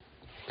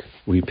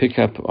We pick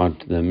up on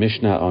the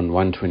Mishnah on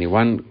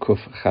 121, Kuf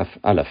Chaf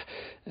Aleph,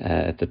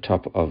 at the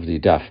top of the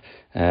daf.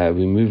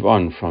 We move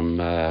on from,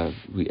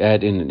 we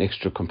add in an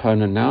extra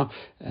component now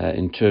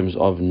in terms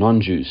of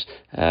non-Jews,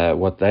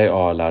 what they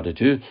are allowed to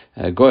do.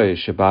 Goy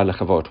Shabbat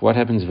Lechavot. What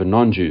happens if a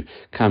non-Jew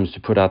comes to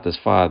put out this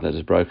fire that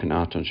is broken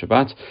out on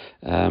Shabbat?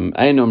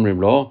 Ein omrim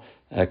lo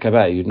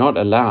kabeh. You're not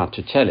allowed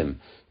to tell him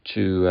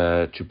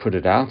to put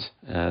it out.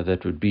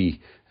 That would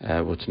be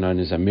what's known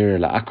as Amir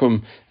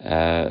La'akum,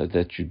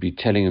 that you'd be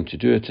telling him to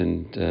do it,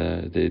 and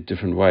there are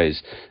different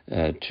ways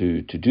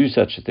to do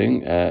such a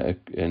thing.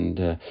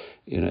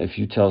 If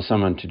you tell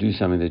someone to do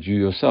something that you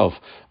yourself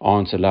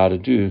aren't allowed to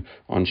do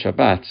on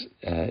Shabbat,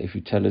 if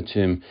you tell it to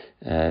him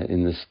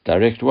in this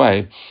direct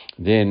way,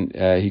 then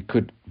he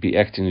could be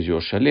acting as your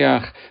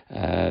shaliach.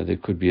 There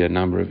could be a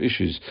number of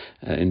issues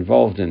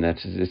involved in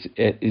that.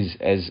 It is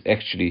as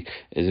actually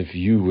as if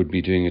you would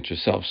be doing it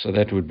yourself. So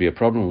that would be a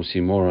problem. We'll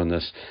see more on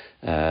this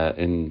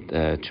in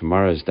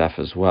tomorrow's daf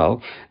as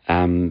well.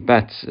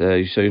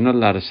 So you're not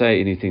allowed to say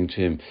anything to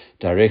him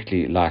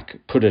directly, like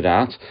put it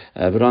out.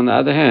 But on the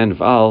other hand,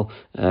 al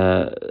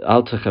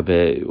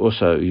techabe,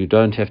 also you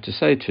don't have to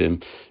say to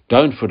him,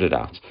 don't put it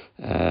out.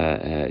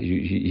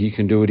 He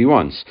can do what he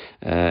wants.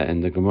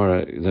 And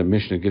the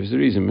Mishnah gives the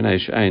reason.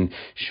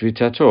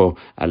 Shvitato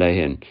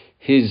aleihin.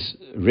 His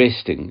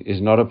resting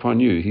is not upon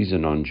you. He's a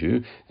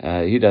non-Jew.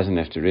 He doesn't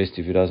have to rest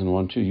if he doesn't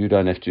want to. You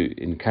don't have to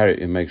encourage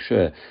and make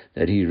sure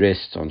that he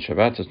rests on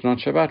Shabbat. It's not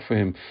Shabbat for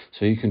him,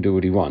 so he can do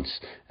what he wants,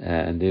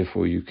 and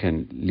therefore you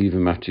can leave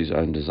him up to his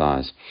own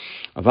desires.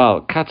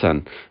 Aval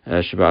katan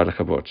Shabbat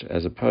Lechavot,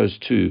 as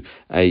opposed to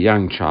a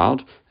young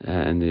child,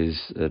 and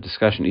there's a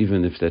discussion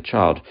even if that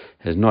child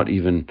has not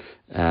even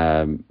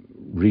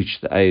reach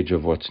the age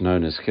of what's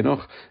known as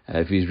chinuch.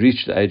 If he's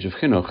reached the age of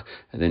chinuch,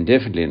 then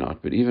definitely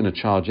not. But even a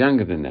child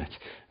younger than that,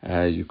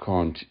 you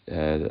can't.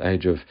 The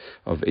age of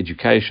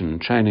education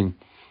and training,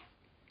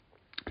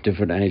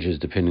 different ages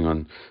depending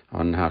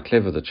on how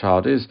clever the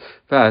child is.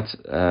 But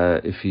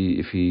if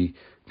he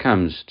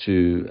comes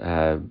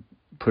to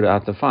put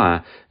out the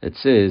fire, it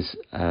says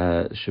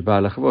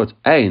Shabbat Lechavot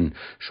Ein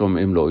Shom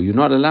Imlo. You're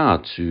not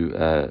allowed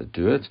to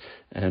do it.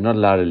 Not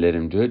allowed to let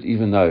him do it,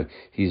 even though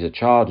he's a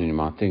child, and you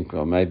might think,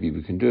 well, maybe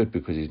we can do it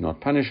because he's not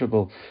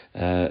punishable.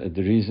 The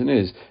reason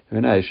is, you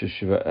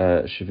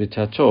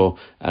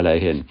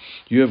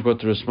have got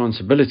the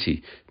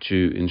responsibility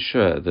to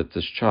ensure that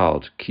this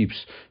child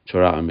keeps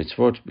Torah and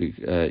mitzvot,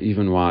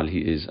 even while he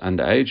is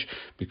underage,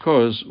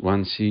 because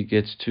once he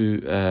gets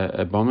to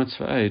a bar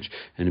mitzvah age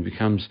and he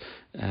becomes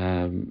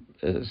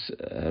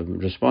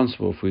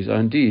responsible for his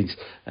own deeds,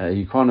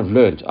 he can't have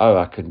learned,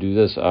 I can do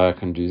this, I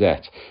can do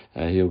that.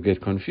 He'll get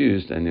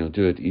confused and he'll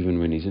do it even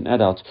when he's an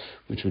adult,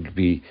 which would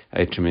be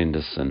a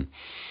tremendous sin.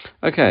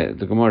 Okay,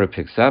 the Gemara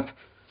picks up.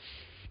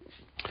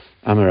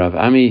 Amarav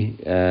Ami,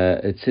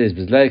 it says,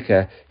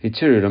 Bizleika,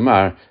 Hitiru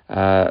Lamar,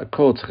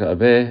 Kol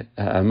Tchabe,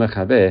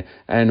 Mechabe,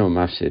 Aino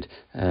Mafsid.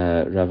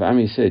 Rav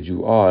Ami said,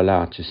 you are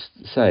allowed to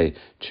say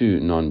to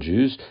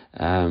non-Jews,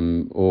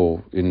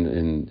 or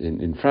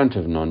in front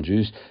of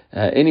non-Jews,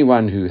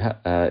 anyone who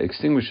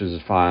extinguishes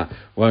a fire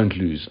won't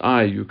lose.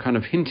 You're kind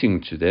of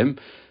hinting to them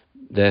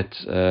that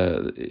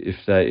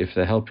if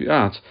they help you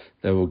out,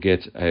 they will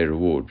get a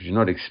reward. But you're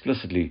not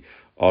explicitly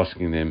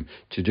asking them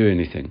to do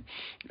anything.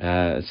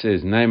 It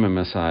says, Name a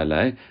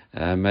Masai.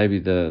 Maybe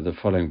the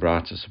following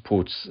bracha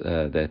supports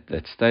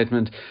that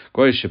statement.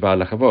 Goy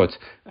Shabbat Lechavot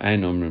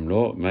Ein Omrim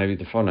Lo. Maybe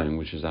the following,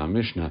 which is our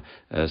Mishnah,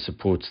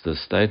 supports this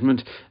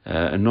statement.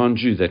 A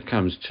non-Jew that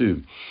comes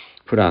to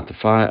put out the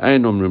fire,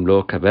 Ein Omrim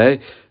Lo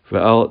Kabeh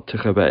Ve'al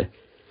Techabeh.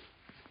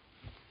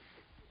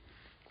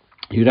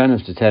 You don't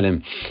have to tell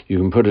him you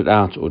can put it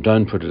out or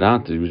don't put it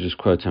out. We just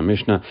quote our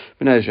Mishnah,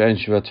 because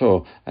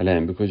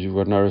you've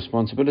got no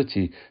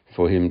responsibility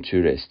for him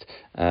to rest.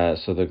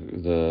 So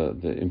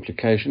the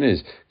implication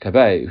is,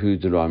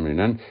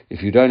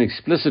 if you don't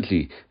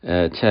explicitly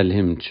tell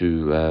him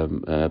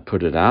to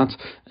put it out,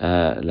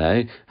 but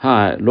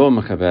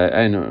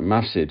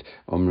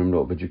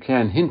you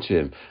can hint to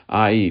him,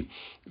 i.e.,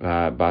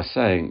 by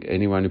saying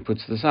anyone who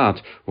puts this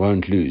out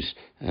won't lose.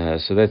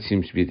 So that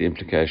seems to be the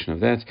implication of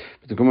that.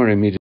 But the Gemara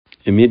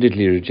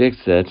immediately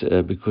rejects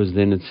that because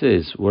then it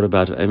says, what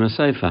about Ema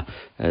Seifa?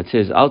 It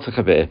says, Al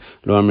Tachabeh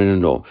Lo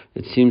Amrin Lo.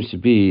 It seems to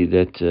be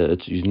that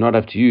it's not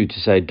up to you to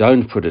say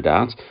don't put it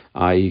out,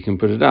 you can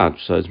put it out.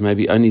 So it's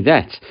maybe only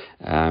that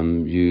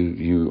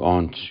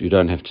you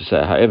don't have to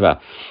say. However,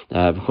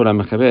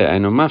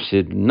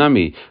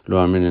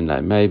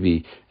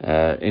 maybe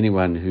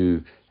anyone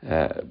who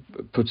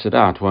puts it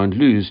out won't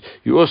lose,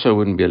 you also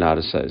wouldn't be allowed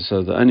to say.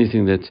 So the only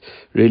thing that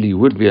really you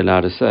would be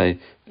allowed to say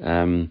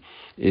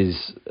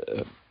is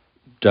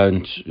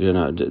don't, you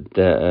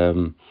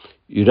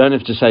don't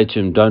have to say to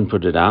him don't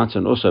put it out,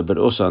 but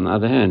also on the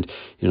other hand,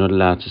 you're not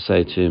allowed to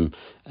say to him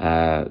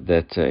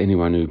that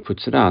anyone who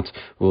puts it out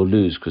will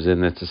lose, because then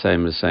that's the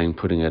same as saying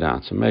putting it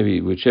out. So maybe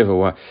whichever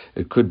way,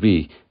 it could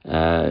be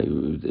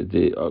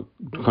the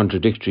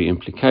contradictory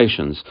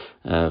implications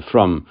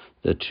from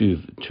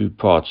two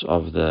parts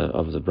of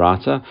the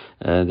Brata.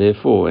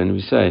 Therefore, and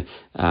we say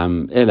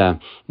Ela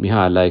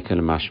miha leika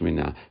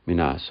l'mashmina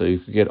mina. So you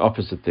could get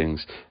opposite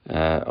things,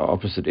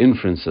 opposite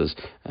inferences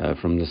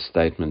from this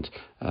statement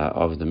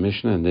of the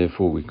Mishnah, and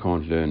therefore we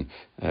can't learn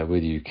whether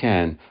you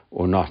can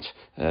or not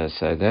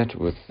say that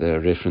with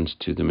reference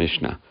to the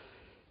Mishnah.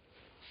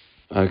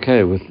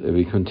 Okay,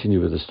 we continue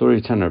with the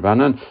story. Tan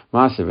Rabbanan,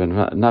 Ma'asev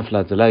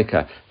Nafla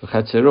Deleika,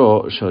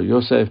 V'chatzero Shel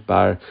Yosef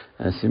Bar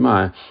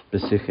Simai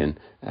B'Sichin.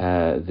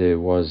 There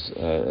was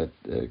a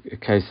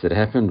case that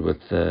happened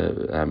with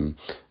the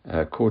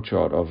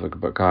courtyard of a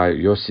guy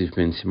Yosef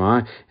ben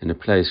Simai in a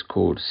place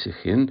called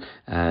Sichin.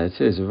 It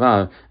says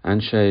Vav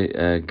Anshe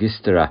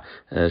Gistera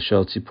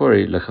Shel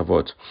Tzipori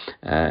Lechavot,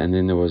 and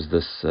then there was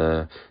this.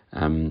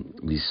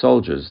 These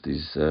soldiers,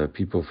 these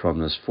people from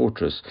this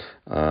fortress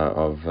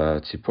of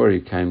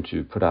Tzipori came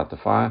to put out the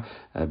fire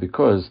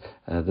because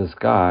this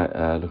guy,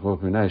 this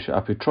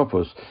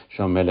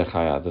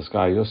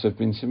guy Yosef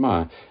bin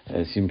Simai,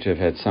 seemed to have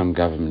had some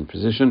government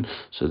position,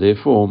 so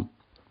therefore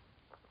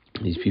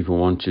these people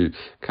want to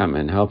come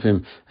and help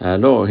him.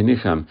 And he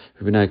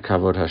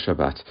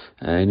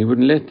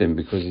wouldn't let them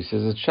because he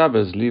says it's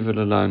Shabbos, leave it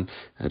alone,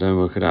 don't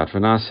work it out.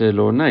 Then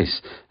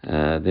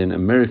a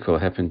miracle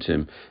happened to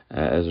him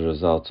as a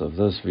result of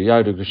this.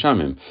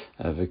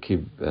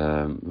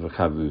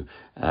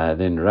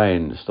 Then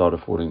rain started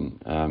falling.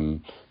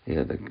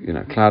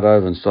 Cloud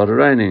over and started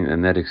raining,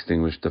 and that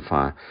extinguished the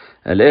fire.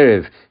 In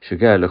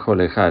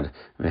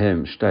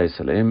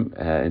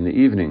the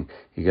evening,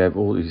 he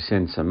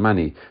sent some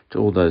money to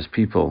all those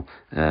people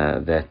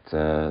that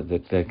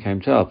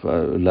came to help.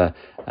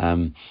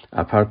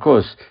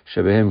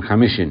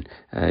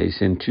 He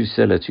sent 2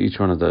 seller to each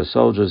one of those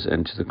soldiers,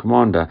 and to the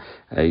commander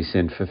he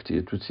sent 50.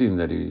 It would seem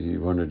that he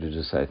wanted to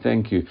just say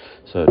thank you,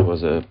 so it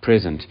was a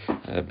present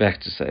back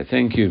to say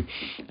thank you.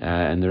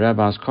 And the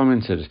rabbis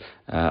commented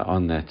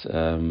on that,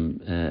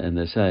 and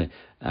they say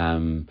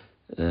when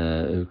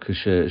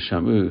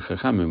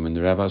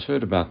the rabbis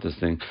heard about this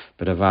thing,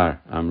 but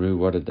Avar Amru,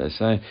 what did they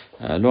say?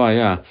 Lo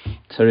haya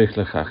tzarich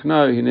lechach.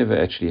 No, he never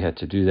actually had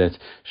to do that.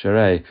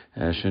 Sharei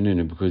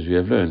shanunu, because we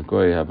have learned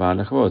goy haba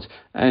lechavot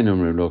ein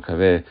umru lo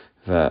kaveh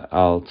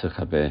ve'al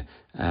techabeh.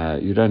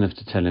 You don't have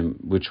to tell him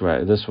which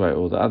way, this way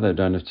or the other. You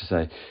don't have to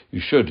say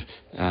you should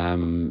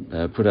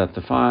put out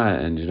the fire,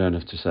 and you don't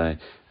have to say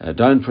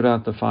don't put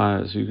out the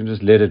fire. So you can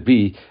just let it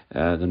be.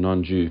 The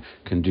non-Jew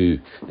can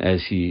do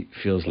as he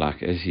feels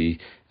like, as he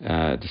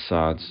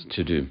decides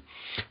to do.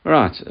 All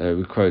right,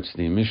 we quote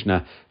the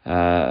Mishnah: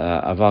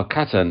 Aval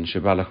katan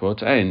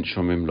shebalachot ein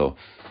shomim lo,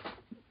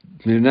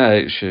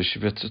 minei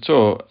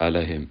sheshivetato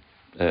alehim.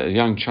 A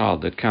young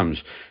child that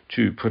comes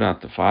to put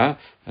out the fire,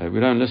 we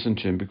don't listen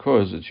to him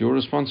because it's your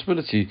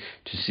responsibility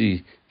to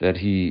see that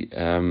he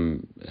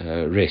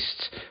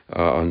rests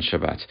on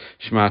Shabbat.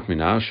 Shmat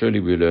minah, surely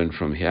we learn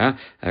from here.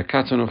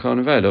 Katan uchal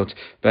nevelot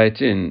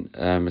beitin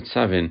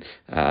mitzavin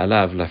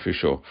alav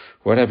lafisho.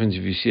 What happens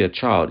if you see a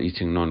child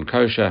eating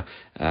non-kosher,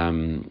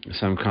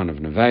 some kind of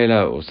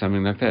nevela or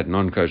something like that,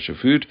 non-kosher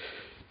food?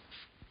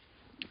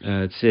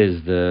 It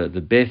says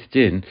the Beth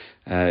Din,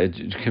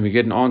 can we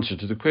get an answer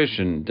to the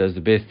question, does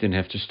the Beth Din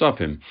have to stop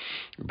him?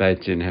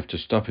 Beth Din have to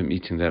stop him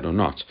eating that or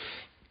not?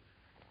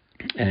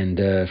 And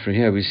from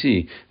here we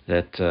see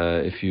that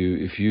if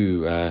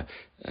you're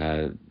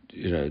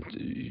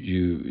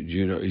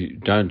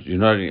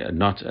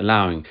not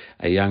allowing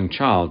a young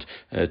child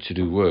to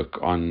do work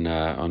on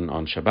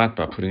Shabbat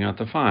by putting out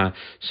the fire,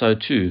 so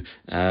too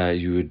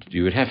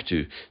you would have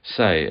to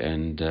say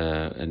and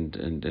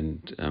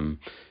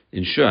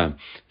ensure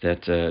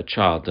that a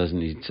child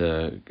doesn't eat,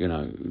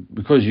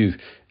 because you've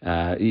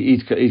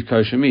eat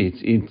kosher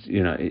meat, eat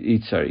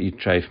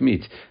treif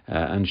meat,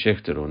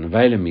 unshechted or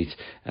nevela meat.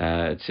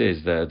 It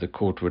says the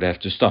court would have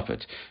to stop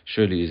it.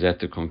 Surely is that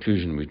the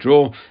conclusion we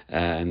draw?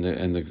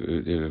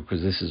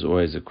 Because this is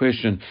always a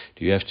question: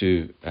 do you have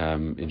to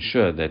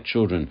ensure that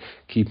children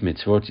keep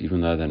mitzvot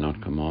even though they're not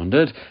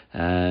commanded?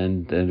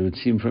 And it would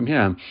seem from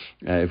here,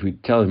 if we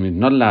tell him he's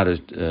not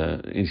allowed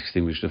to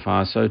extinguish the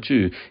fire, so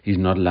too he's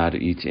not allowed to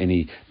eat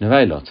any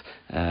nevelot.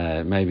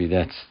 Maybe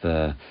that's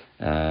the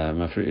and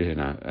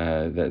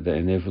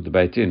therefore the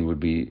Beit Din would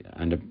be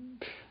under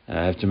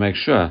have to make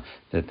sure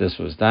that this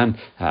was done.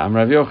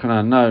 Rav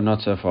Yochanan, no,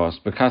 not so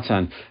fast.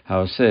 Bekatan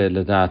haoseh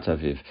ledat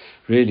aviv.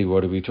 Really,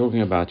 what are we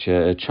talking about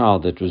here? A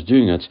child that was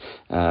doing it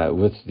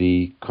with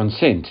the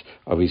consent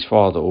of his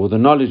father, or the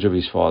knowledge of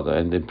his father,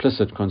 and the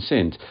implicit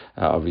consent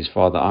of his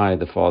father.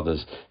 The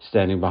father's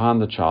standing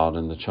behind the child,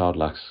 and the child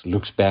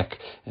looks back,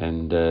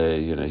 and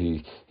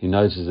he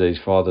notices that his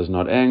father's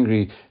not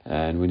angry,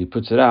 and when he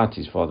puts it out,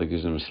 his father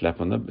gives him a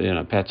slap on the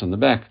pat on the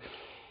back.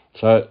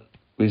 So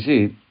we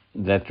see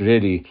that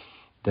really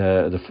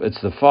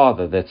it's the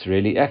father that's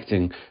really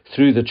acting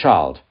through the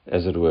child,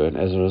 as it were, and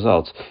as a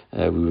result,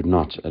 we would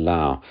not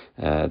allow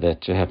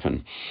that to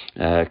happen.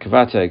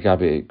 Kavata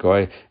gabi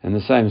goy, and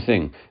the same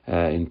thing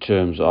in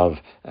terms of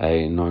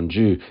a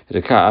non-Jew,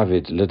 reka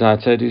avid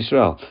l'datet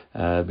Israel,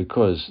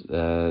 because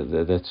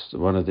that's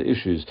one of the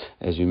issues,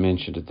 as you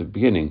mentioned at the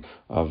beginning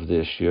of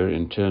the shir,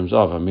 in terms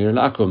of Amir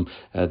al-Akum,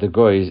 the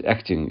goy is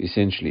acting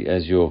essentially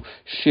as your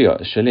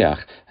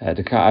shaliach,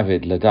 reka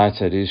avid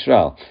l'datet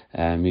Israel,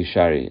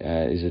 mishari.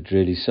 Is it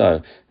really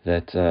so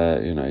that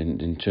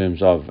in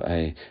terms of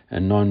a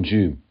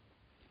non-Jew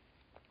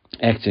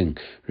acting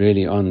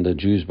really on the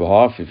Jew's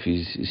behalf, if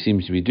he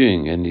seems to be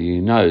doing, and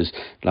he knows,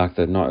 like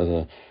the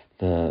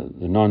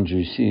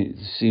non-Jew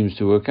seems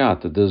to work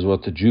out that this is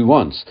what the Jew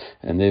wants,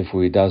 and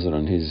therefore he does it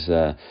on his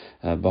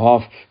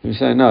behalf, we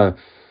say no.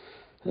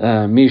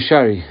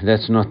 Mishari,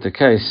 that's not the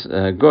case.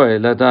 Goy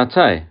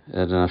ladate,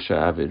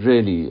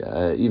 really,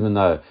 even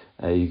though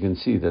you can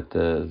see that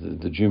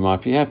the Jew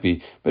might be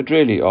happy, but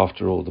really,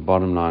 after all, the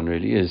bottom line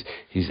really is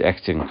he's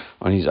acting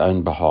on his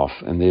own behalf,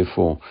 and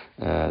therefore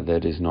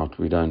that is not,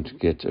 we don't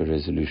get a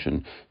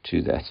resolution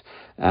to that.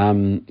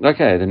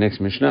 Okay, the next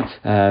Mishnah,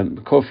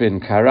 Kofin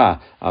Kara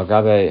al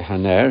Gabe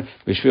Haner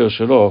Bishvil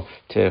Shalo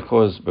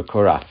Techoz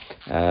Bekora.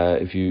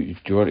 If you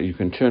want, you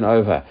can turn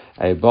over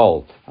a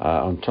bowl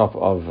on top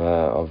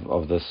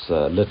of this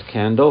lit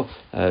candle.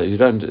 You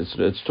don't.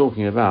 It's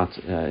talking about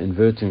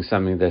inverting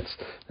something that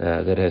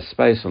has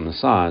space on the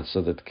side,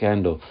 so that the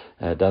candle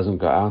doesn't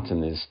go out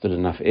and there's still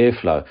enough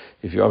airflow.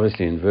 If you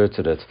obviously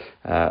inverted it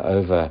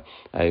over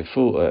a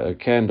full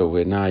candle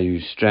where now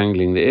you're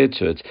strangling the air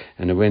to it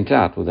and it went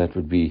out, well, that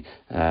would be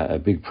a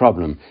big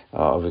problem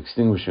of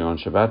extinguishing on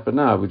Shabbat. But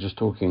now we're just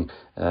talking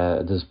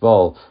this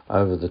bowl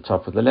over the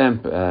top of the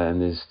lamp,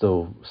 and there's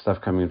still stuff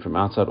coming in from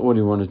outside. All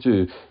you want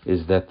to do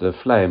is that the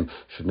flame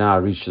should now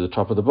reach to the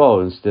top of the bowl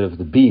instead of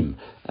the beam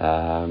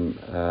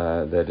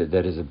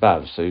that is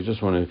above. So you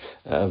just want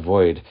to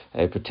avoid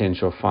a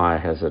potential fire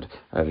hazard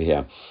over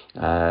here.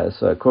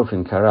 So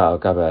kofin kara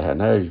gaba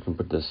haner, you can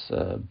put this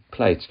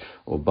plate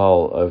or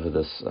bowl over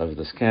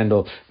this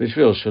candle, which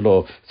will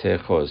shalo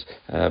techoz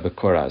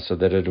bekora, so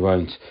that it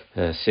won't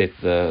set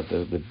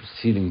the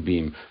ceiling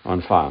beam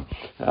on fire.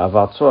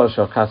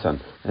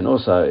 And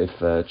also,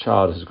 if a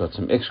child has got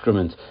some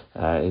excrement,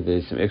 if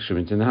there's some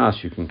excrement in the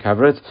house, you can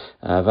cover it.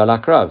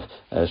 Valakrav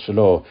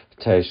shalo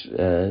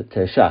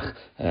teshach,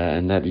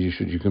 and that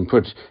you can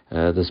put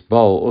this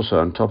bowl also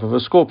on top of a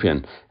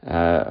scorpion,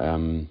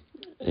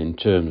 in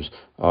terms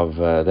of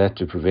that,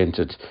 to prevent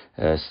it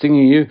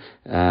stinging you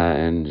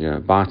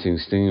and biting,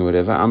 stinging,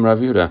 whatever. Rav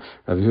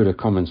Yehuda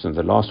comments on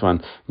the last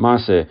one.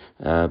 Maaseh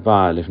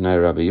ba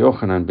lifnei Rabbi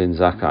Yochanan ben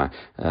Zakkai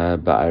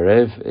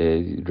ba'arev.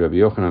 Rabbi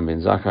Yochanan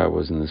ben Zakkai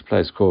was in this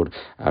place called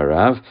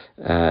Arav,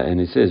 and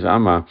he says,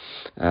 "Amma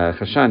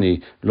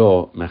chashani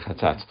lo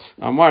mechatat."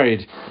 I'm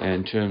worried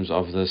in terms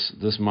of this.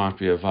 This might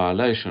be a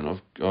violation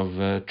of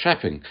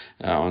trapping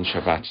on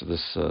Shabbat,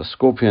 this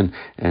scorpion,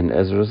 and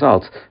as a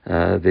result,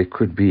 there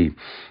could be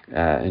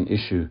an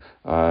issue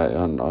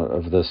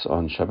of this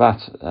on Shabbat,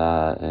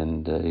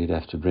 and he'd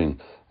have to bring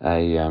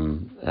a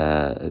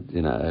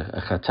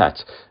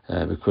chatat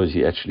because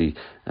he actually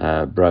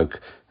broke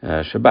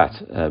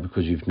Shabbat,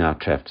 because you've now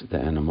trapped the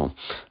animal.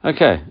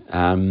 Okay.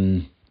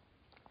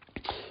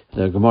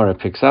 The Gemara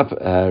picks up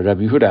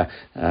Rabbi Yehuda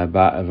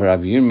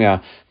Rabbi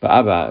Yirmiyah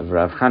Ba'aba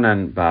Rav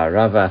Chanan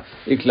Ba'Rava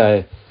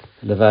Iklei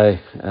Levei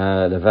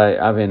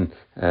Avin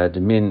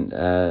Demin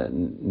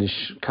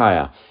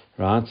Nishkaya.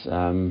 Right,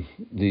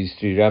 these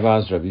three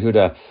rabbis, Rabbi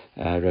Yehuda,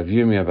 Rabbi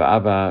Yirmiyah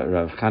Ba'aba,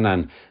 Rav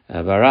Chanan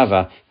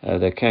Ba'Rava,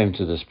 they came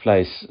to this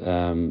place,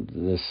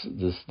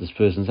 this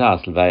person's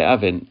house, Levei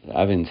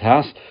Avin's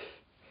house.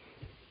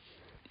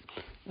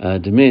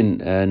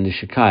 Demin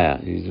Nishikaya.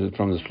 He's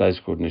from this place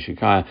called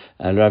Nishikaya.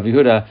 Rav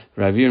Yehuda,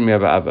 Rav Yirmiyah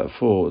Ba'aba,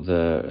 for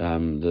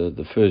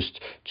the first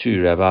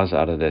two rabbis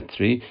out of that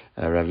three,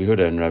 Rav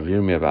Yehuda and Rav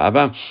Yirmiyah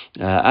Ba'aba,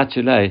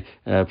 Atulei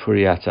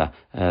Puriata.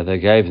 They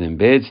gave them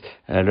beds.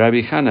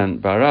 Rabbi Chanan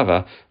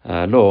Ba'Rava,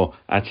 Lo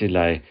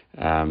Atulei.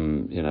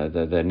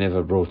 They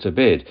never brought a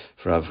bed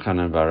for Rav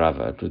Chanan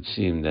Ba'Rava. It would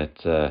seem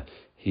that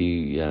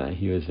he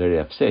was very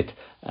upset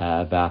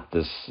about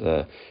this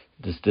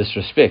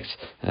disrespect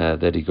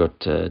that he got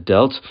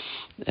dealt,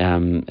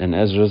 and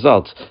as a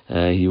result,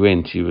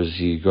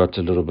 he got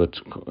a little bit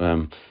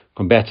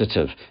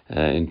combative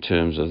in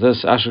terms of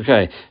this. So he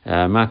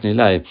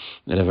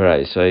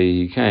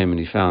came and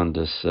he found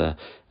this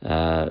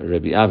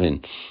Rabbi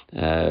Avin,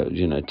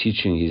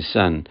 teaching his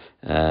son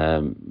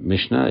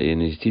Mishnah,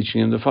 and he's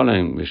teaching him the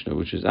following Mishnah,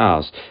 which is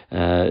ours.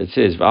 It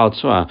says, "V'al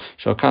tzua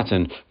shel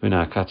katan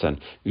mina katan."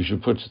 You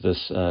should put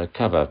this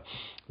cover,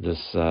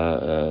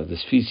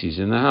 this feces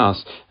in the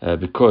house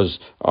because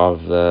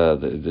of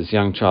this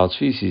young child's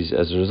feces,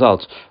 as a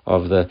result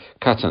of the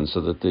katan, so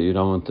that you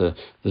don't want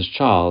this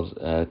child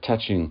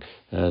touching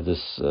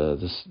this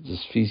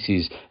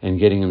feces and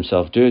getting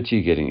himself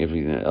dirty, getting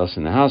everything else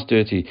in the house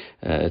dirty,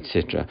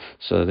 etc.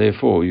 So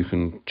therefore, you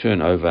can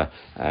turn over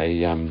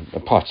a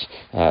pot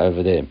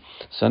over there.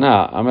 So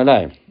now,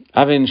 Amalei.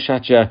 Avin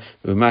Shatya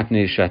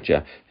Umatni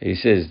Shatya. He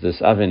says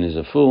this Avin is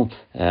a fool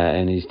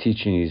and he's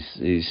teaching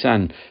his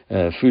son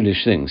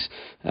foolish things.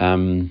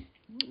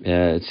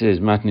 It says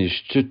Matni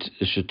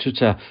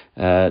Shatuta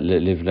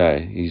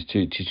Livlay. He's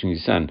teaching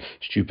his son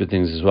stupid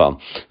things as well.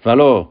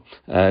 Valo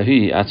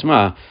he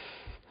atma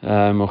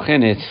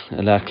mochenet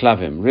la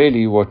klavim.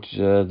 Really, what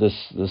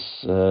this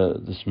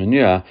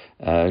manure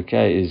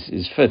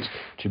is fit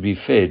to be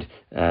fed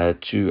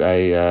to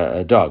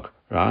a dog.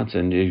 Right,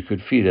 and you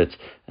could feed it,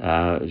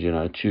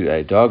 to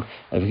a dog.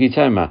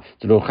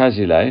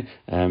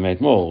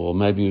 Made more, or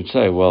maybe you'd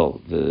say, well,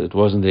 it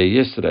wasn't there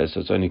yesterday, so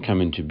it's only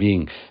come into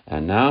being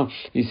now.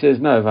 He says,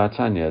 no,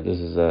 Vatanya. This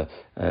is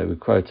we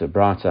quote a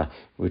brata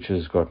which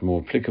has got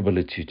more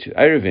applicability to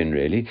Erevin,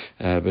 really,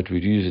 but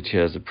we'd use it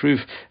here as a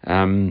proof.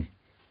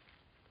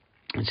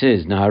 It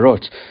says,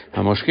 Naharot,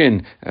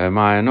 Hamoshkin,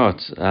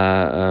 Mayanot,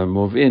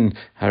 Movin,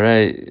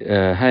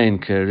 Hare, Hain,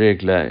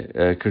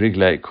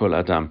 Kerigle, Kol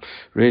Adam.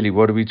 Really,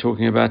 what are we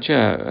talking about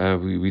here?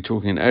 We're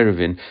talking in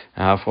Erevin,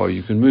 how far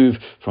you can move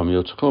from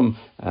your Tchum,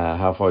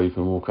 how far you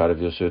can walk out of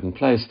your certain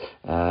place.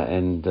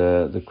 And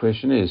the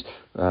question is,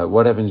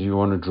 what happens if you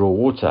want to draw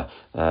water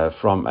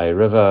from a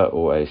river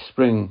or a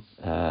spring?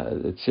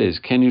 It says,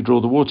 can you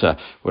draw the water?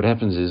 What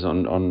happens is at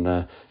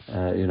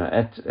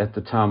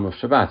the time of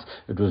Shabbat,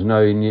 it was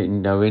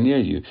nowhere near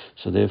you.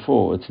 So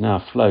therefore, it's now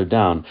flowed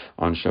down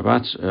on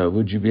Shabbat.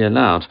 Would you be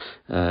allowed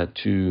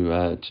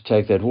to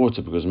take that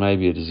water because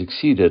maybe it has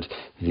exceeded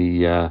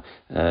the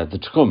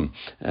tchum?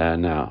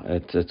 Now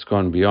it's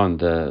gone beyond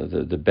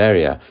the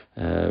barrier,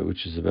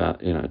 which is about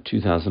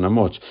 2,000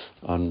 amot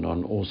on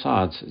all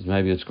sides.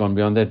 Maybe it's gone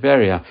beyond that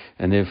barrier,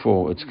 and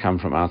therefore it's come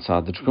from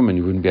outside the tchum, and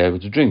you wouldn't be able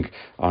to drink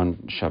on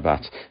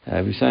Shabbat.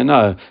 We say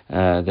no,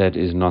 that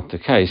is not the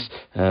case.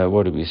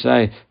 What do we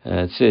say?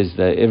 It says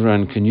that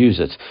everyone can use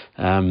it.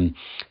 They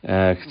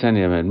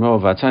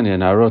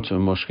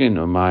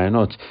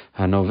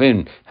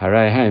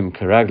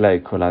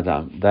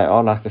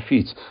are like the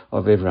feet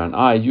of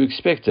everyone. You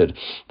expected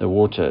the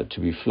water to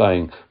be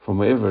flowing from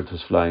wherever it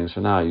was flowing,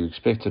 so now you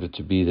expected it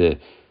to be there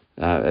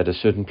at a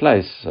certain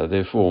place, so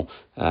therefore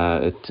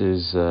it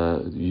is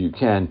you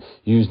can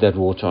use that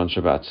water on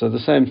Shabbat. So the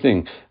same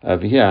thing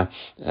over here,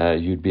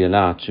 you'd be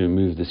allowed to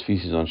move this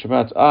feces on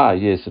Shabbat.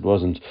 Yes, it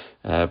wasn't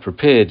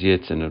prepared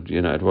yet, and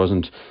it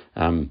wasn't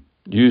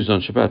used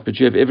on Shabbat, but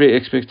you have every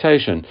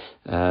expectation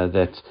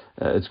that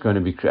it's going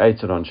to be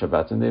created on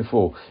Shabbat, and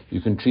therefore you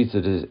can treat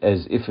it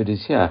as if it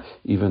is here,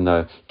 even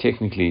though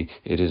technically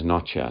it is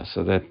not here.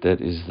 So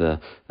that is the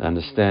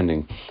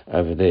understanding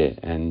over there.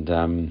 And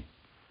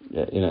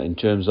in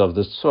terms of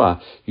the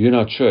tsua, you're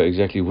not sure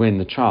exactly when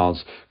the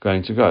child's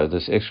going to go.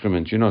 This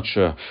excrement, you're not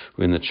sure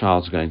when the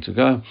child's going to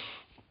go.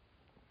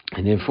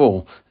 And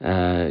therefore,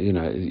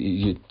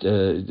 it's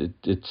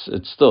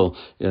still,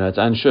 it's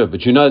unsure,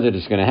 but you know that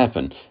it's going to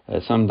happen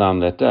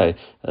sometime that day.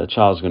 A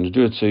child's going to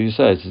do it, so you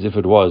say it's as if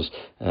it was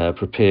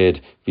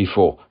prepared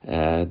before.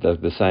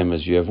 The same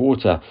as you have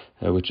water,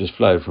 which has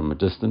flowed from a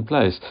distant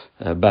place,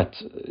 but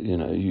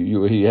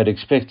you had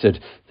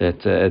expected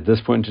that at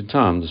this point in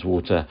time, this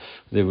water,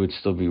 there would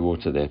still be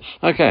water there.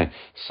 Okay,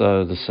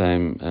 so the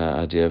same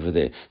idea over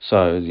there.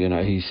 So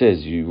he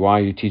says, why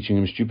are you teaching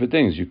him stupid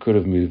things? You could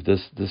have moved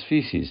this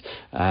feces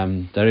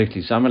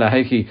directly. So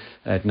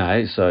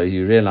he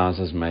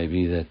realizes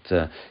maybe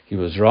that he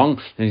was wrong,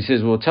 and he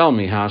says, well, tell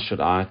me, how should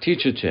I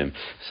teach it to him?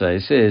 So he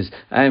says,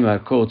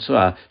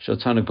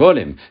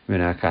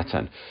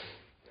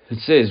 it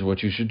says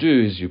what you should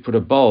do is you put a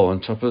bowl on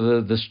top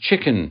of this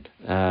chicken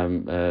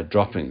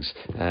droppings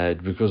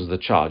because of the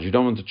child. You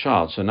don't want the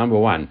child. So number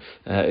one,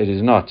 it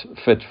is not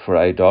fit for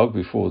a dog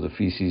before the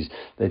feces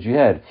that you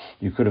had.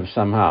 You could have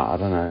somehow, I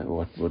don't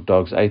know what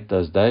dogs ate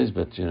those days,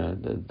 but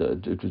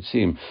it would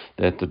seem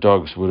that the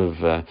dogs would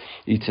have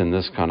eaten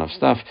this kind of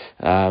stuff.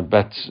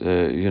 But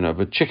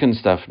chicken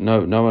stuff,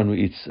 no one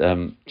eats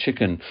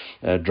chicken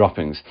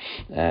droppings,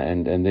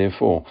 and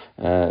therefore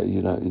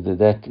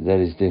that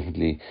is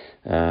definitely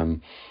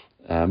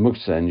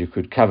muktzah, and you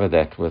could cover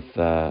that with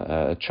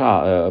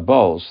a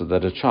bowl so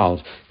that a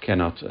child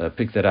cannot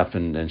pick that up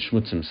and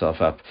schmutz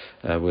himself up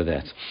with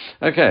that.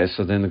 Okay,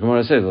 so then the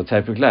Gemara says, well,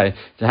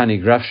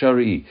 tahani graf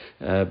shari.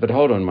 But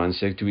hold on one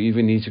sec, do we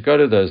even need to go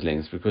to those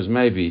lengths? Because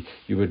maybe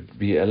you would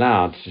be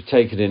allowed to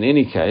take it in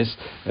any case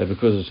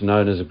because it's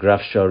known as a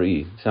graf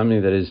shari,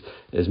 something that is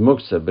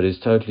muktzah but is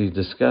totally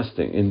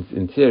disgusting.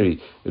 In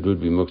theory, it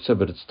would be muktzah,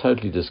 but it's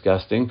totally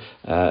disgusting.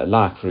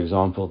 Like, for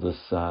example, this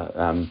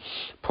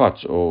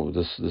pot or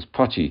this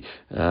potty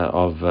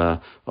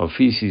of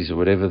feces or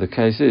whatever the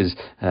case is.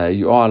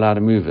 You are allowed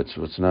to move it.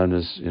 So it's known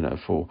as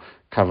for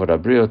covered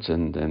abriot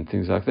and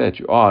things like that.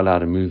 You are allowed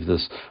to move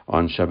this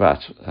on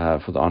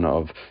Shabbat for the honor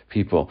of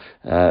people.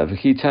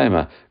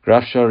 V'chitema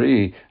graf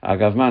shari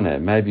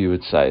agavmane. Maybe you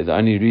would say the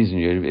only reason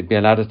you'd be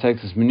allowed to take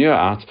this manure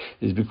out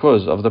is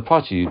because of the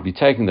potty. You'd be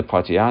taking the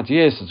potty out.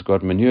 Yes, it's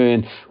got manure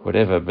in,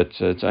 whatever, but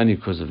it's only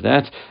because of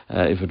that.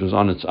 If it was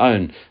on its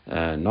own,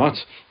 not.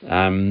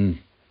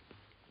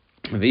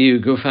 The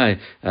Gufay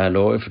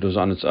law, if it was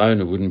on its own,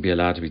 it wouldn't be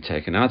allowed to be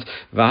taken out.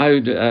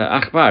 Vahud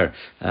Achbar,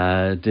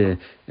 the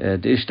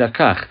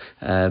Ishtakach,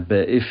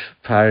 if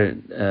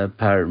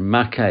par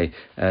Makay,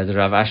 the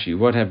Rav Ashi,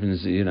 what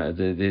happens,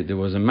 there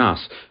was a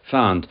mouse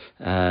found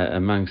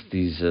amongst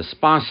these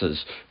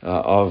spices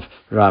of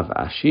Rav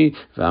Ashi,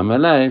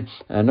 Vamalay,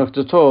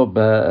 Noktator,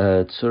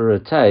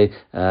 Tsuratei,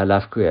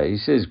 Lafkuya. He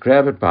says,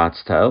 grab it by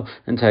its tail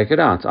and take it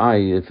out.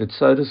 If it's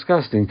so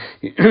disgusting,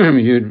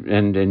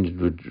 and it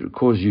would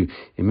cause you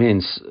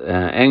immense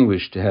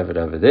anguish to have it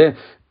over there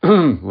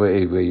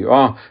where you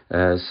are,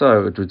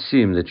 so it would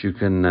seem that you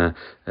can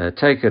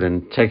take it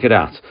and take it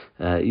out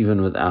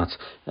even without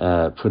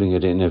putting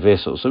it in a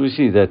vessel. So we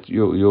see that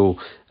your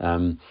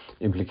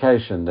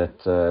implication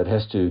that it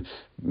has to,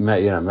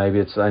 maybe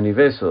it's only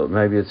vessel,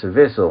 maybe it's a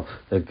vessel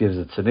that gives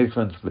it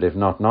significance, but if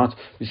not,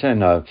 we say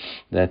no,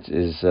 that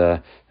is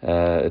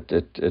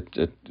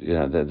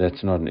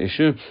that's not an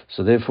issue.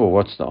 So therefore,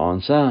 what's the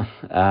answer?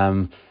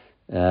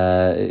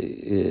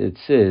 It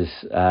says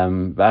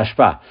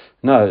bashpa.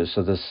 No,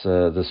 so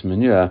this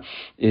manure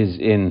is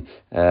in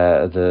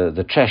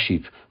the trash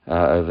heap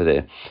over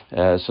there.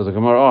 So the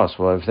Gemara asks,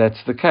 well, if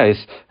that's the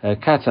case,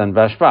 katan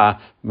bashpa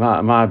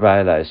my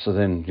baile. So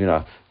then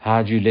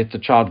how do you let the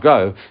child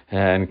go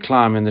and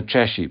climb in the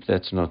trash heap?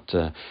 That's not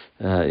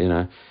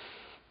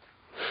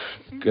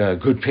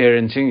good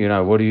parenting.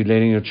 What are you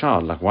letting your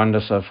child wander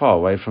so far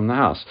away from the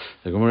house?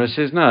 The Gemara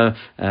says no.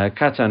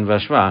 Katan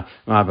vashva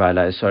ma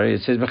ba'alai. Sorry,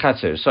 it says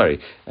b'chatzer. Sorry,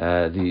 I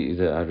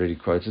already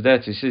quoted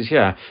that. It says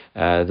here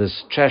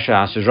this trash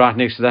house is right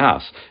next to the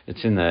house.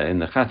 It's in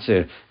the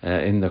chatzer,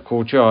 in the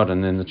courtyard,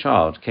 and then the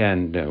child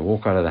can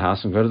walk out of the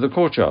house and go to the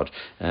courtyard.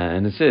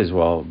 And it says,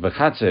 well,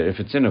 b'chatzer,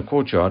 if it's in a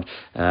courtyard,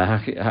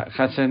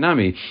 chatzer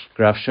nami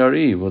graf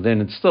shari. Well,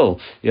 then it's still,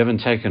 you haven't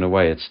taken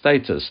away its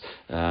status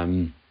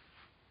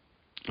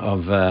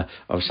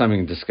of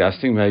something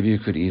disgusting. Maybe you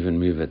could even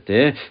move it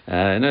there.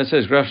 And it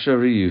says graf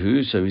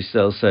shari'uhu, so we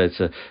still say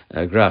it's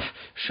a graf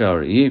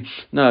shari'i.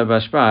 No,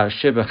 bashpa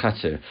sheba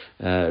chatzer.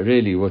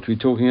 Really, what we're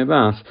talking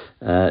about,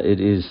 it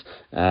is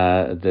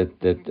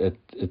that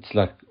it's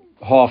like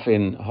half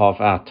in,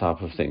 half out type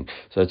of thing.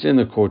 So it's in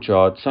the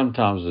courtyard.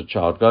 Sometimes the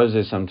child goes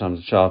there, sometimes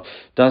the child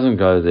doesn't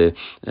go there,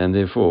 and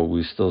therefore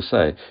we still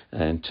say,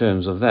 in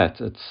terms of that,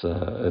 it's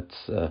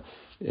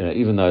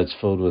even though it's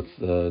filled with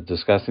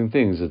disgusting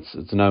things,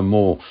 it's no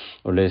more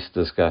or less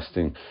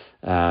disgusting,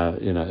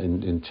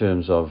 in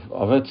terms of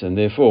it, and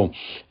therefore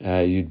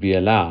you'd be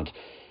allowed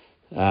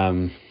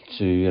to,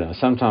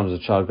 sometimes the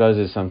child goes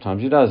there,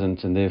 sometimes he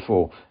doesn't, and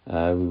therefore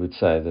we would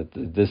say that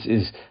this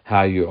is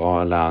how you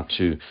are allowed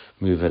to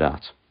move it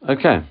out.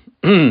 Okay,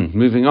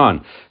 moving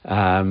on.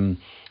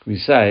 We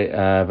say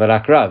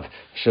Barakrav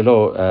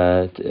Shalo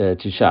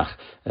Tishach.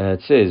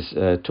 It says,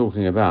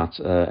 talking about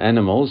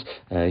animals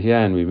here,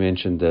 and we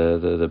mentioned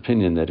the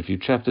opinion that if you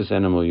trap this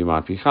animal, you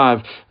might be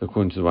chayav,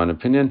 according to the one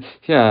opinion.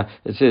 Here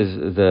it says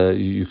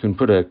you can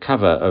put a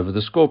cover over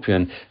the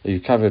scorpion.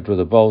 You cover it with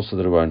a bowl so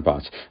that it won't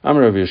bite.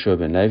 Amar Rav Yeshua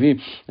ben Levi,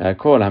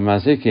 Kol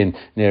hamazikin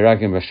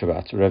ne'eragim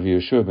b'Shabbat. Rav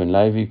Yeshua ben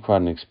Levi,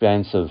 quite an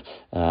expansive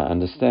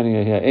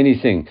understanding here.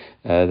 Anything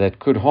that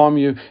could harm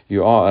you,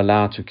 you are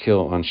allowed to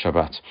kill on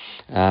Shabbat.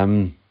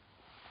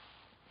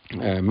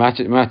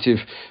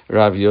 Mativ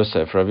Rav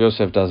Yosef. Rav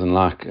Yosef doesn't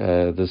like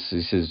this.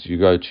 He says you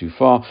go too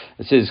far.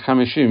 It says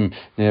Chamishim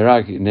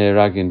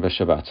ne'eragin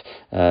b'Shabbat.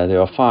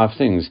 There are 5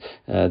 things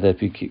that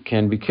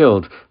can be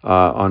killed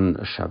on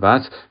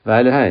Shabbat.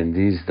 V'alehain,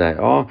 these they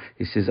are.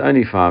 He says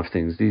only 5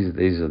 things.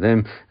 These are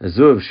them.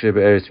 Zuv sheb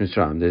eretz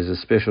Mitzrayim. There's a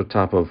special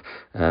type of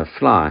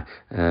fly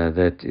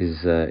that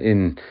is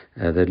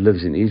that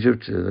lives in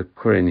Egypt. The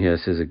Quran here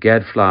says a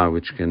gadfly,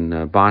 which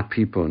can bite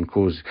people and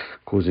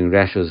causing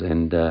rashes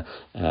and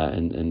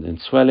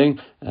swelling,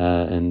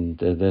 and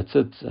that's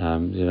it.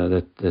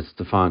 That's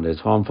defined as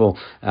harmful.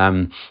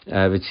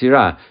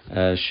 V'tzira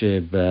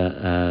sheb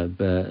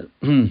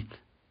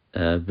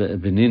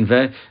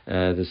Beninve,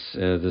 this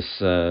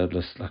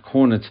like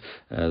hornet,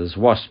 this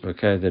wasp,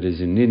 that is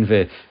in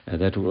Ninve,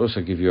 that will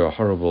also give you a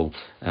horrible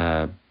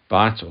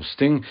bite or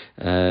sting.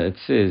 It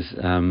says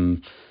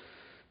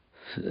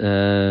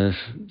the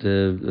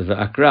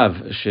akrav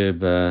sheb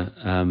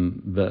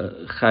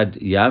chad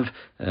yav.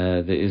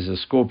 There is a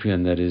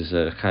scorpion that is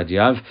chad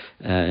yav,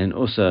 and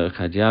also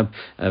chad yav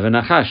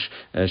v'nachash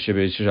sheb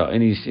Eretz Yisrael.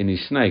 Any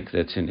snake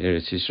that's in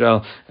Eretz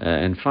Yisrael,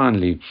 and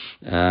finally,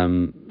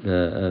 and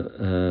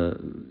the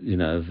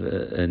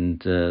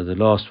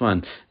last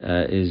one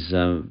is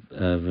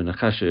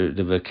v'nachash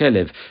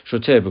v'kelev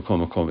shoteh b'kol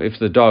makom. If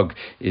the dog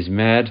is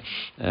mad,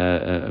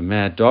 a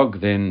mad dog,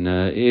 then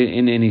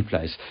in any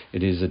place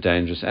it is a danger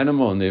dangerous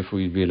animal, and therefore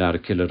you'd be allowed to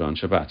kill it on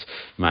Shabbat.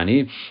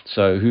 Mani.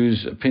 So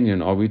whose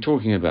opinion are we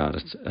talking about?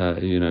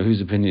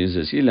 Whose opinion is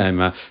this?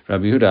 Ilaima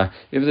Rabbi Huda.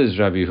 If there's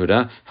Rabbi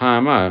Huda,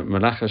 Ha'amar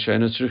Malacha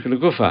She'ena Tzrich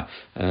Legufa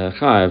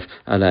Chayav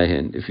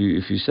Aleihin. If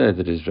you say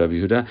that is Rabbi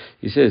Huda,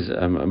 he says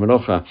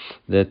Malacha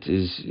that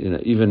is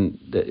even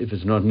if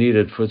it's not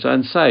needed for its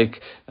own sake.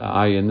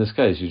 I.e., in this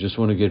case, you just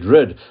want to get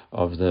rid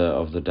of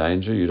the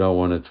danger. You don't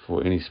want it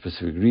for any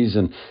specific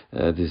reason.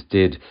 This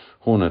dead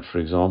hornet, for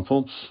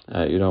example,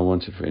 you don't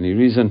want it for any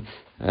reason.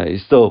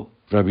 It's still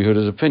Rabbi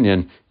Huda's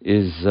opinion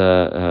is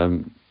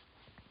that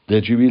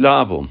you be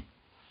liable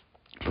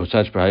for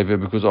such behavior,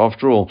 because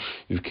after all,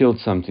 you've killed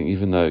something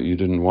even though you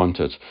didn't want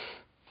it.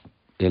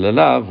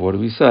 Elalav, what do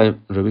we say?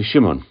 Rabbi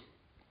Shimon.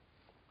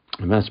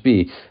 It must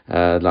be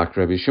like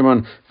Rabbi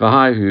Shimon,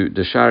 V'haihu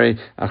Deshari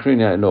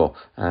Achrina Elo,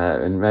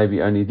 and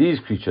maybe only these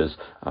creatures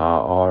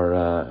are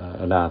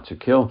allowed to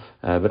kill,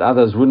 but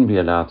others wouldn't be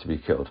allowed to be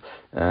killed.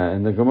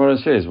 And the Gemara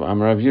says,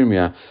 Amar Rav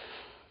Yirmiyah,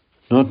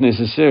 not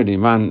necessarily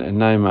man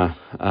naima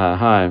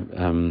hai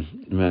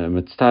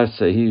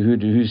mitztarse. He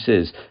who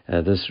says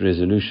this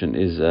resolution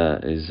is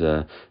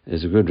a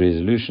good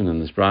resolution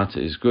and this brata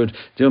is good.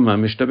 Dilma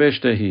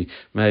mishtabeshta.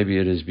 Maybe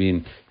it has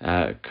been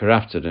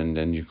corrupted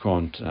and you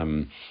can't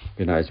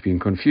it's been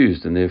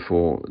confused and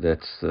therefore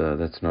that's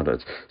not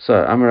it. So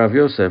Amar Rav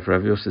Yosef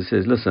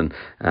says, listen,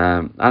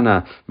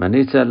 ana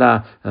manita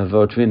la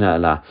votvina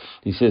la.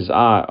 He says,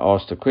 I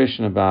asked a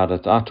question about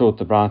it. I taught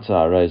the brata.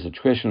 I raised a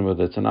question with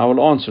it and I will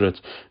answer it.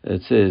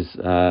 It says,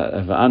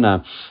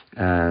 "V'ana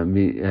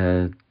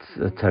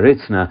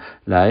taritzna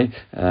lai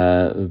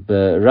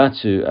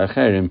beratzu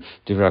acherim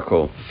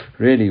divrakol."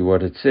 Really,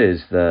 what it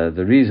says,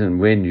 the reason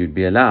when you'd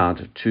be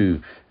allowed to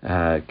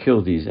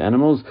kill these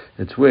animals,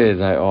 it's where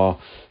they are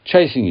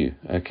chasing you.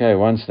 Okay,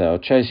 once they are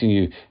chasing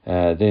you,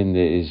 then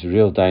there is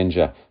real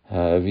danger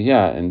over here,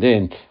 and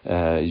then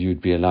you'd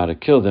be allowed to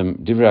kill them.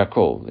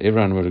 Divrakol.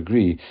 Everyone would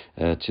agree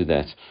to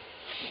that.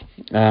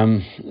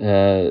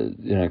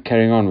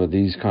 Carrying on with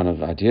these kind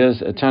of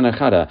ideas,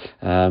 Tanachada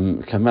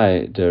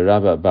Kamei de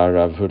Rabba Bar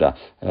Rav Huda.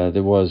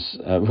 There was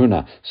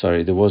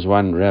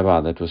one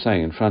rabbi that was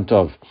saying in front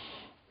of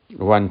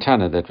one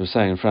Tana that was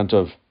saying in front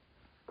of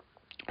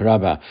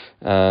Rabba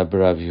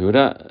Barav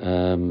Yehuda,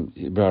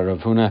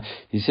 Barav Huna,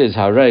 he says,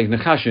 "Hareg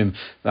nechashim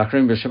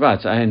v'akrim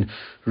b'Shabbat ayin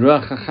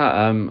ruach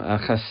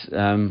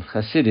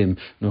chasidim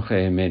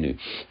nuchei menu."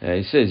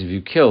 He says, if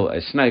you kill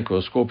a snake or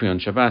a scorpion on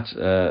Shabbat,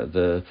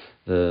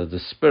 the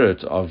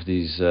spirit of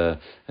these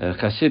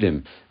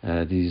chasidim,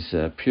 these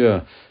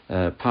pure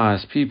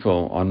pious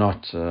people, are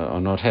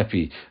not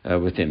happy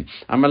with him.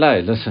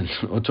 Amalei, listen,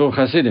 otor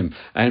chasidim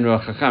ayin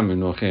ruach chachamim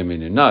nuchei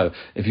menu. No,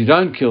 if you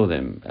don't kill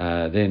them,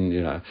 then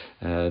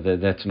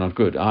that's not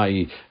good.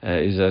 I.e.,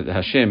 is that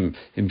Hashem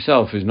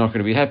himself is not going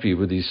to be happy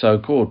with these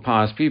so-called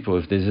pious people.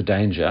 If there's a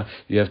danger,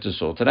 you have to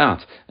sort it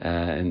out,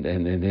 and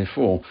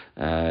therefore,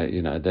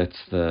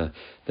 that's the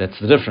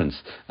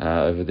difference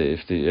over there.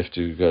 If you have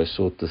to go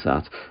sort this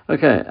out,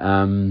 okay.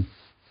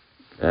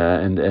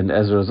 And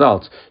as a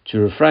result, to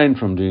refrain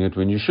from doing it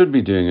when you should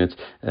be doing it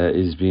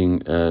is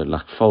being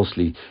like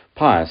falsely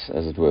pious,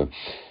 as it were.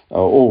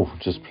 Or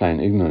just plain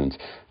ignorant.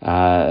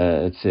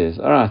 It says,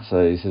 all right,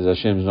 so he says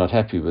Hashem's not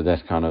happy with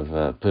that kind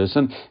of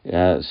person.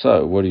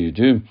 So what do you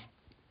do?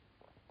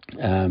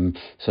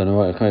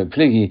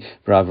 Pligi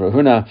Rav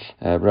Huna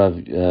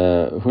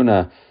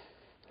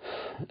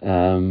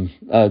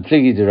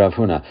Pligi de Rav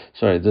Huna.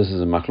 Sorry, this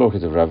is a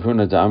machloket of Rav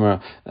Huna de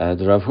Amar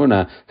de Rav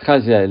Huna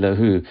Chazia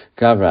Elahu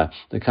Gavra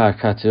the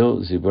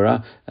Katil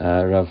Zibura.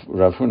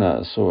 Rav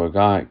Huna saw a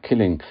guy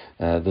killing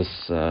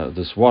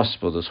this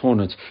wasp or this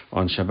hornet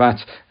on Shabbat,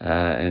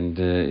 and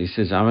he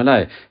says,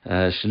 Amalei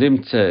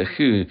Shlimt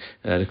Chu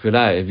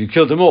Lekulai. If you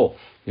killed them all,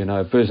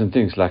 a person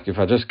thinks, like, if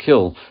I just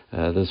kill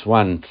this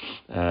one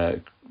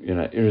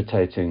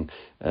irritating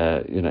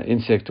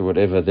insect or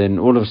whatever, then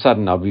all of a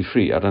sudden I'll be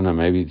free. I don't know,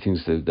 maybe he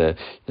thinks that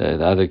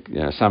the other,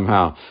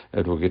 somehow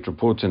it will get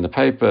reports in the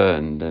paper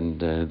and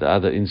the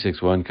other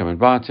insects won't come and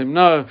bite him.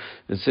 No,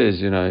 it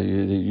says,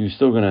 you're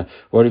still going to,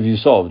 what have you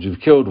solved? You've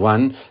killed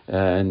one,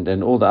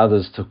 and all the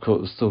others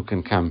still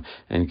can come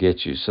and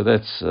get you. So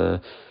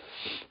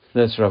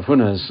that's Rav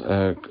Huna's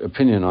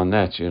opinion on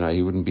that.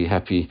 He wouldn't be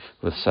happy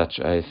with such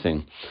a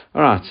thing.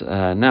 All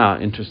right, now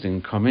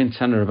interesting comment.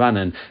 Tana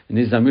Rabbanan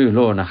nizdamu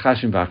lo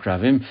nachashim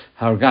ba'akravim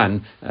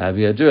hargan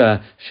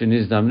v'yadua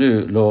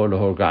shenizdamu lo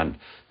horgan.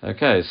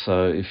 Okay,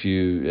 so if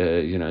you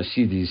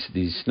see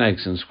these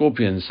snakes and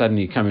scorpions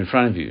suddenly come in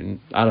front of you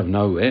out of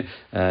nowhere,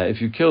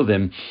 if you kill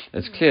them,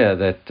 it's clear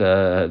that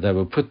they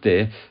were put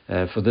there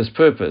for this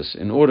purpose,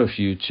 in order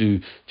for you to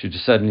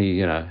suddenly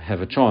have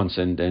a chance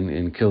and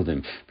kill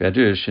them. They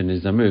were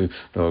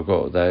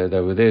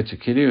there to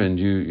kill you, and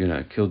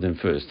you killed them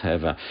first.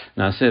 However,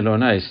 now say lo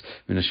nice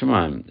and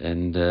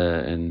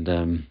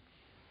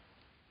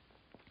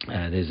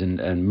there's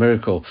a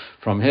miracle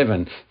from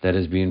heaven that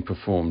has been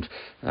performed,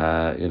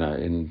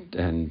 and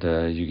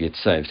you get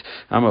saved.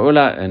 Amar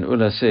Ula, and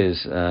Ula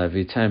says,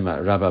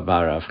 Vitema Rabba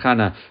Bar Rav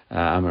Chana,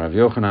 Amar Rav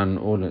Yochanan,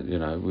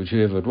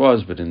 whoever it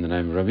was, but in the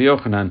name of Rabbi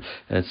Yochanan,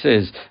 it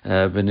says,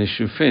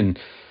 Benishufin.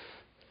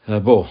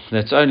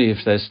 That's only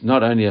if they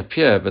not only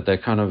appear, but they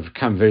kind of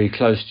come very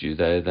close to you.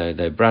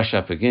 They brush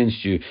up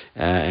against you,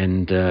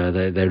 and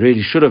they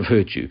really should have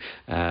hurt you,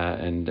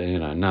 and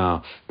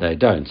now they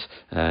don't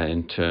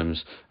in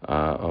terms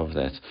of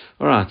that.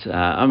 All right,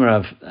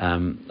 Amarav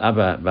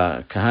Abba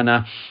Bar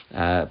Kahana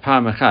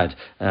Pam Echad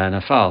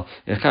Nafal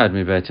Echad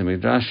Mi Beit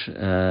Midrash.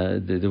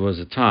 There was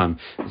a time,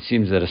 it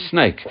seems that a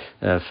snake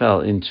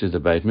fell into the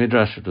Beit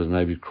Midrash. It was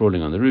maybe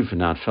crawling on the roof, and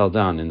now it fell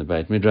down in the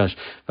Beit Midrash.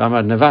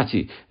 V'amad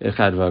Navati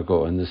Echad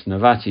Vago, and this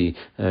Navati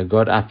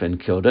got up and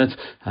killed it.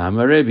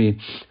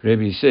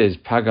 Rebbe says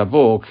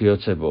Pagabo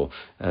Kiyotzebo.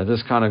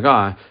 This kind of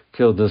guy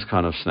killed this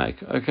kind of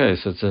snake. Okay,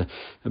 so it's a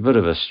bit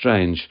of a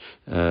strange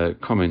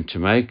comment to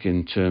make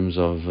in terms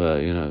of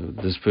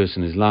this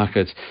person is like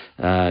it.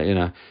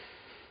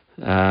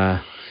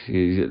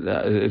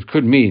 It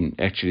could mean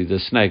actually the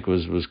snake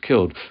was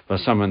killed by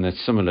someone that's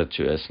similar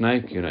to a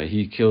snake.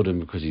 He killed him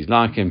because he's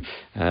like him.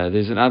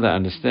 There's another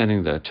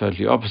understanding though,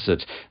 totally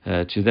opposite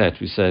to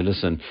that. We say,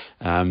 listen,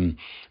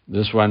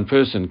 this one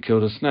person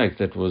killed a snake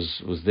that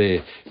was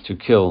there to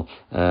kill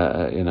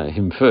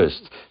him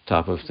first,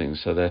 type of thing.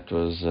 So that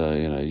was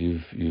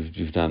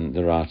you've done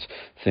the right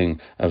thing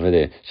over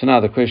there. So now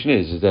the question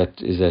is that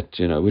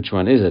which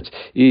one is it?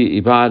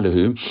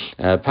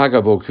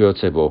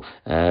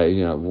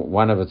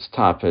 One of its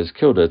type has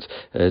killed it.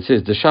 It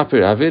says the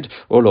shapir avid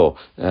or lo.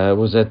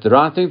 Was that the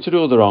right thing to do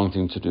or the wrong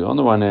thing to do? On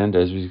the one hand,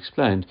 as we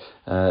explained,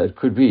 it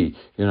could be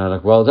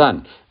like well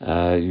done.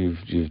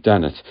 You've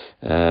done it.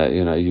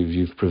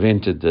 You've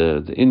prevented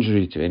the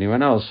injury to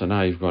anyone else, so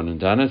now you've gone and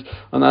done it.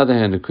 On the other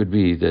hand, it could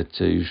be that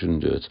you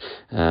shouldn't do it.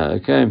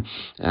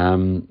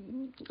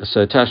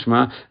 So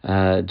Tashma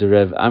de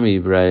Rev Ami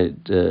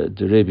de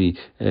Rebbe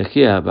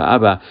Chia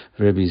Ba'aba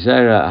Rebbe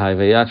Zera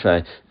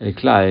Hayvayatre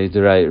Eklai de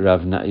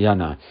Rav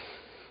Yana.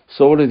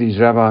 So all of these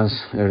rabbis,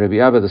 Rebbe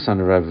Abba, the son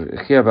of Rav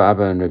Chia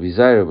Ba'aba, and Rebbe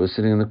Zera, were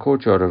sitting in the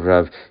courtyard of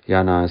Rav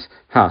Yana's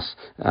house.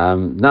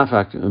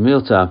 Nafak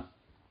Milta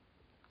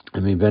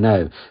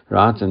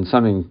right, and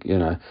something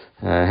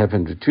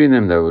happened between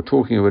them. They were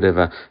talking or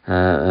whatever.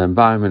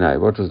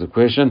 What was the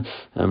question?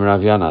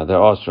 Rav Yana. They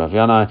asked Rav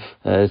Yana.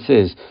 It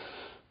says,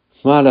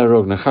 can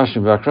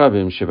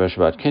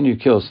you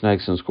kill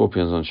snakes and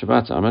scorpions on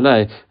Shabbat?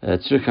 Amalei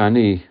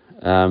tzrichani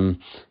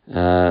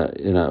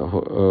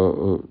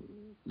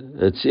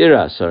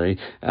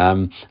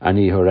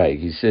ani horeg.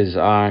 He says,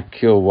 I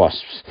kill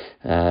wasps.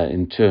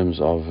 In terms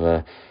of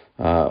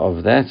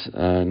that,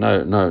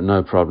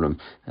 no problem.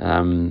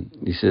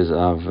 He says,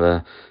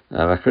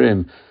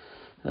 Avakirim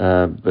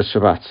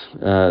b'Shabbat.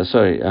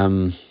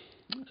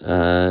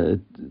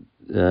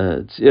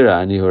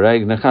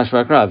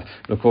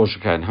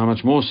 How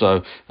much more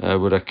so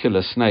would I kill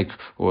a snake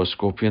or a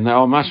scorpion? They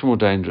are much more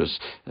dangerous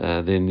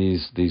than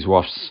these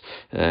wasps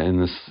in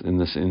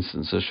this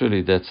instance. So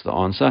surely that's the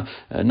answer.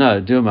 No,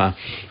 Dilma,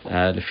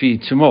 lefi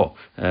tumor.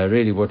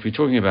 Really, what we're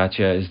talking about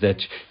here is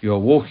that you're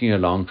walking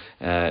along,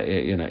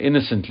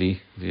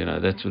 innocently.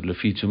 That's what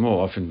lefi tumor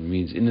often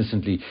means.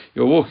 Innocently,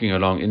 you're walking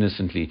along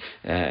innocently,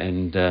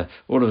 and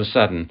all of a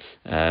sudden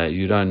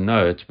you don't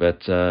know it,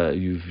 but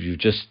you've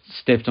just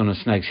stepped on a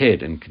snake's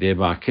head and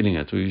thereby killing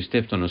it, or you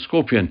stepped on a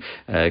scorpion,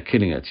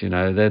 killing it.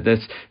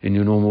 That's in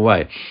your normal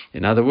way.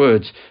 In other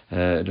words,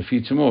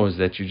 lefi tumor is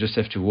that you just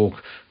have to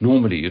walk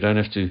normally. You don't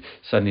have to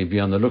suddenly be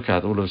on the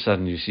lookout. All of a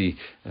sudden you see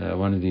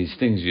one of these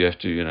things, you have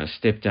to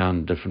step down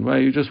a different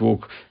way. You just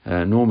walk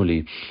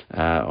normally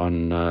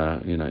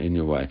in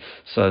your way.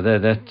 So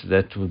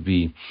that would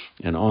be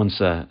an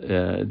answer.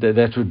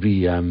 That would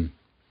be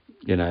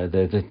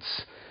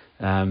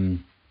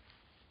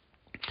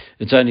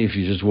it's only if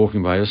you're just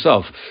walking by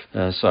yourself,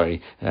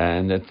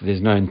 and that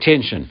there's no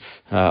intention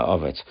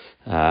of it.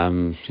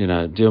 Dilma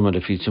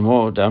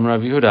Lefitumor, Dam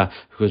Rav Yehuda,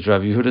 because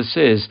Rav Yehuda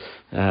says,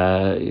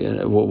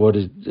 what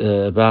is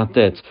about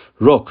that?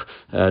 Rok,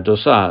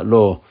 dosa,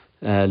 lo,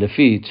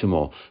 lefi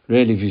tumor.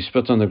 Really, if you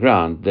spit on the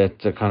ground,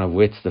 that kind of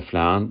wets the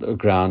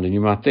ground, and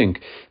you might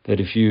think that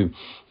if you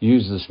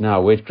use this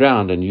now wet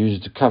ground and use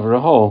it to cover a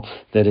hole,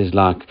 that is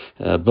like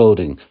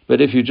building.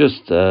 But if you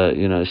just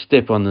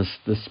step on the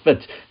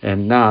spit,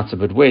 and now it's a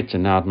bit wet,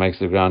 and now it makes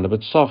the ground a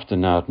bit soft,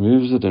 and now it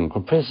moves it and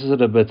compresses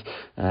it a bit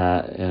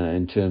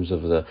in terms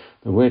of the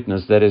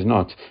wetness, that is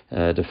not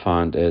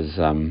defined as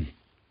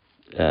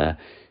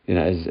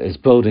as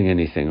building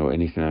anything or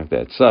anything like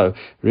that. So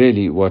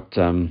really, what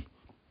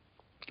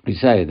we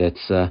say,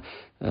 that's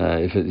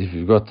if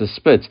you've got the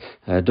spit,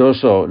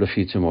 dorso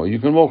lefitimo, you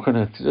can walk on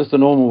it, just a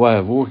normal way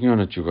of walking on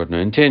it. You've got no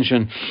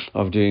intention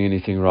of doing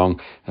anything wrong,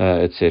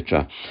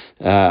 etc.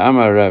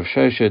 Amar Rav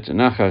Shoshet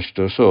nachash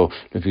dorso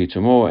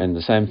lefitimo, and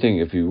the same thing,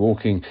 if you're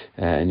walking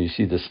and you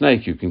see the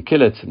snake, you can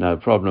kill it, no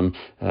problem,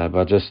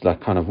 by just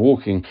like kind of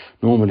walking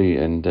normally.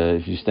 And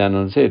if you stand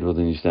on its head, well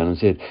then you stand on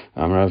its head.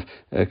 Amar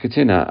Rav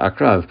Katina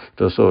akrav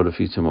dorso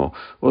lefitimo.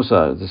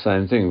 Also the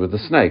same thing with the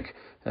snake.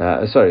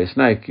 A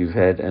snake you've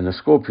had, and a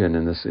scorpion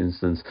in this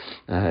instance,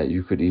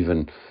 you could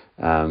even,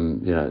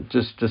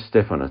 just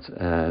step on it,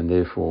 and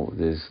therefore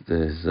there's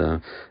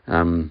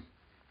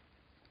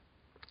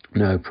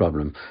no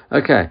problem.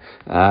 Okay,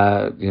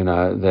 if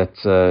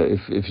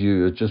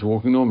you're just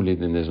walking normally,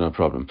 then there's no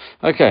problem.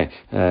 Okay,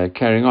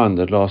 carrying on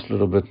that last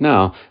little bit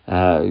now,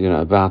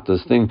 about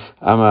this thing.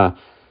 Abba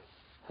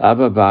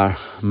bar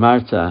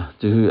Marta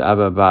duhu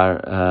Abba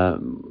bar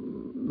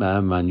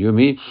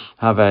Manyumi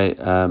have a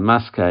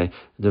maske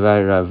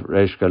devei Rav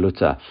Reish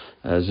Galuta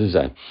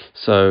Zuzay.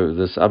 So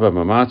this Abba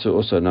Marta,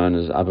 also known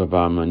as Abba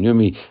bar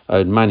Manyumi,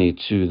 owed money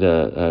to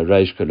the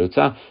Reish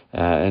Galuta,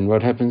 and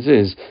what happens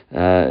is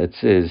it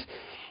says,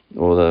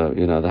 or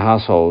the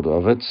household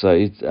of it. So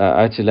it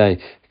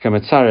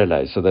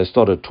so they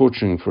started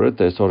torturing for it.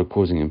 They started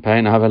causing him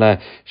pain. So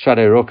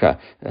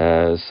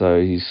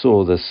he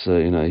saw this.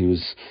 He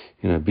was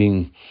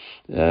being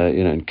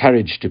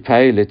encouraged to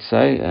pay, let's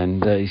say,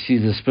 and he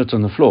sees the spit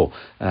on the floor.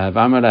 The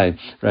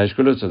Reish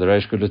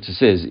Galuta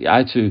says,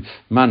 "Aitu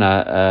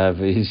mana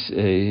his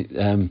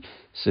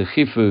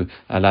sechifu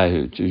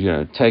alayhu,"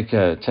 to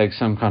take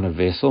some kind of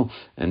vessel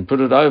and put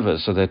it over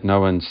so that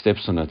no one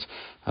steps on it.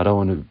 I don't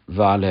want to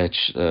violate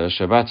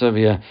Shabbat over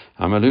here.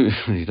 Amalu,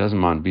 he doesn't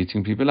mind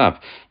beating people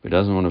up, but he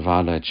doesn't want to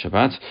violate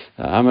Shabbat.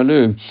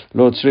 Amalu,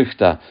 Lord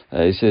Srichta,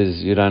 he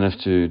says you don't have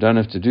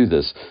to do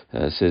this.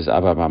 Says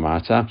Abba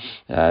Bamata.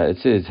 It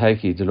says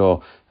Haki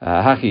Delo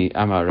Haki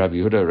Amar Rabbi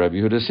Yehuda. Rabbi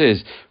Yehuda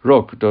says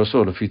Rok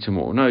Dosol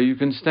Fitumo. No, you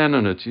can stand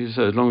on it.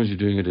 So as long as you're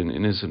doing it in an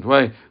innocent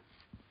way,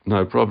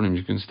 no problem,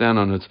 you can stand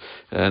on it.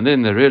 And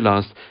then they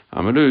realized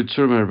Amalu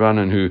Tzurmer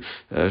Banan who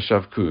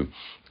Shavku.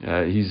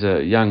 He's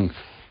a young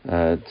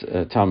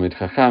Talmud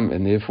Chacham,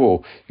 and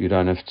therefore you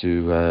don't have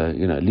to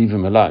leave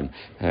him alone.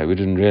 We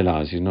didn't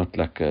realize he's not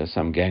like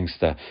some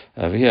gangster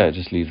over here.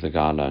 Just leave the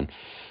guy alone.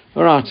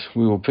 All right,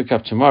 we will pick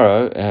up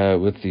tomorrow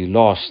with the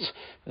last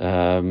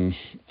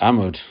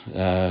Amud,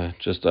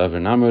 just over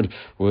an Amud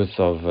worth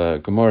of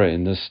Gemara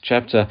in this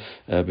chapter.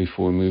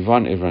 Before we move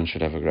on, everyone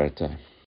should have a great day.